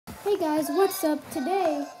Hey guys, what's up?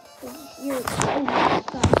 Today is your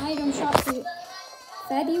item shop for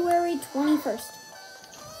February 21st.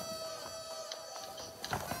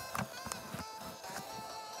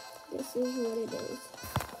 This is what it is.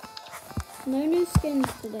 No new skins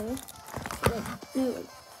today. Like, no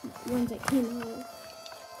ones that came out.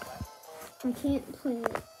 I can't play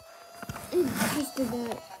it. It's just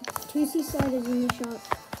that 2C side is in the shop,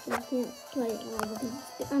 so I can't play it all because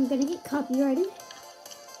I'm gonna get copyrighted.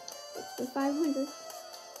 It's for 500.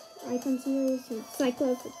 Icon series and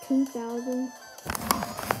Cyclo for 2,000.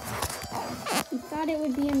 We thought it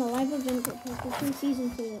would be in the live event, but for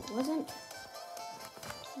season 2 it wasn't.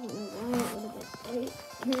 I don't know why. It would have been a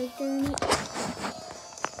great character in it.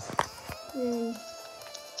 Then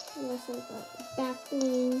we also got back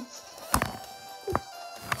bling.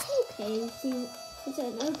 It's okay. See, it's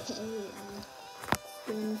an okay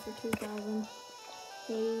skin for 2,000.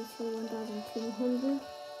 Phase for 1,200.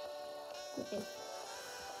 Okay.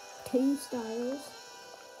 2 styles.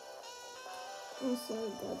 Also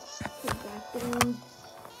the background.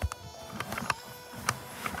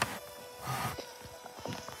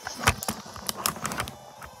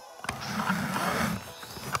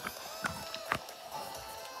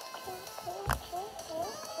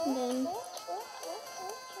 And then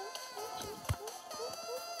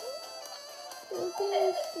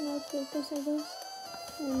no focus, I guess.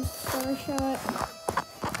 And star shot.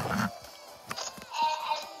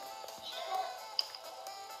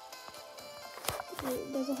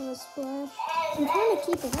 It doesn't have a splash. I'm trying to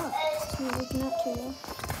keep it up. So it's not too low.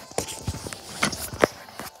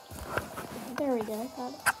 There we go.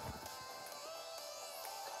 Got it.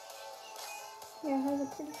 Yeah, it has a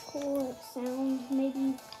pretty cool sound.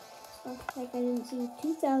 Maybe stuff like I didn't see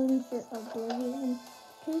 2,000 for Oblivion.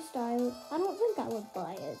 2 styles. I don't think I would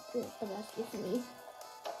buy it, but that's just me.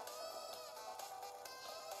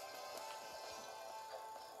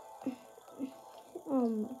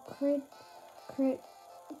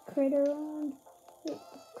 Criterion.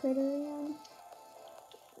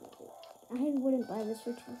 I wouldn't buy this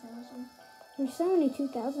for 2,000. There's so many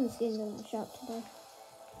 2,000 skins in the shop today.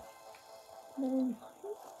 Then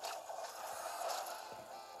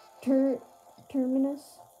Terminus,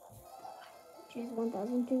 which is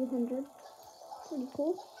 1,200. Pretty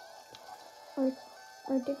cool.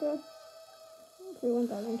 Arctica for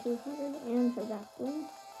 1,200, and for that one.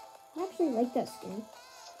 I actually like that skin.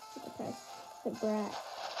 Look at the price. The Brat.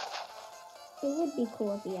 It would be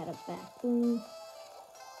cool if he had a back bling,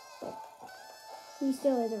 but he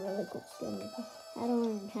still has a really cool skin with the hat on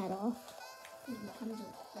and hat off. And it comes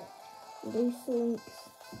with loose links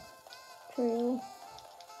trail.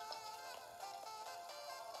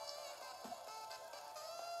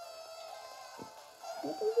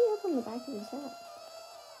 What does he have on the back of his hat?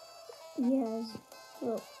 He has,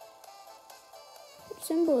 well, what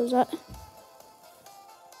symbol is that?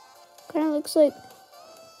 Kind of looks like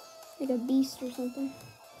a beast or something.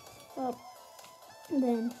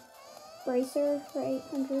 Then Bracer for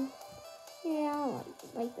 800. Yeah, I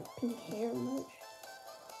don't like the pink hair much.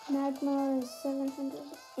 Magma is 700.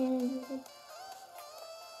 And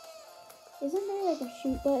isn't there like a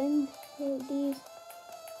shoot button for these?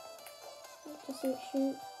 To see it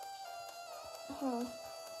shoot.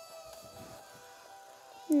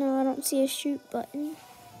 No, I don't see a shoot button.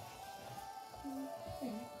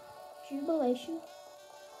 Jubilation.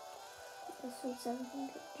 This was 700.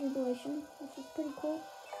 Jubilation, which is pretty cool.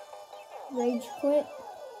 Rage Quit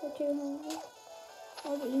for 200.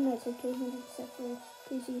 All the emotes are 200 except for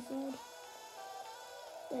PC side.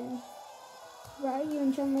 Then Ryu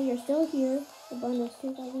and Chun-Li are still here. The bundle's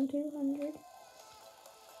 2,200.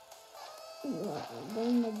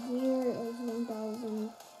 Then the gear is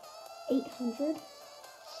 1,800.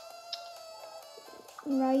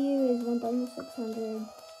 Ryu is 1,600.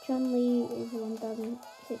 Chun-Li is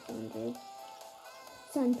 1,600.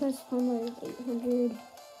 Sun Plus Pummeler is 800.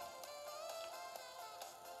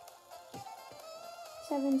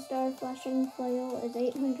 7-star Flashing Flail is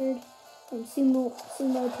 800. And Sumo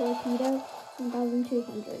Torpedo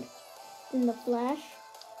 1,200. Then the Flash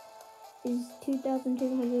is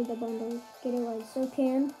 2,200. The bundle Get It Like So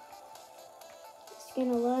Can. Skin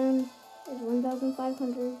alone is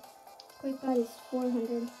 1,500. Quick Bite is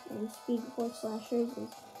 400. And Speed Force Slashers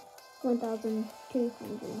is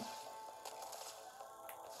 1,200.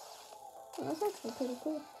 Well, that's actually pretty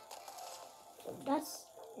cool. So that's,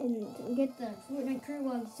 and to get the Fortnite crew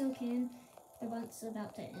while you still can, the month's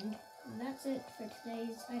about to end. And that's it for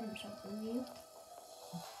today's item shop review.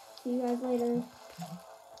 See you guys later.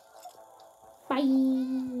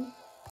 Bye!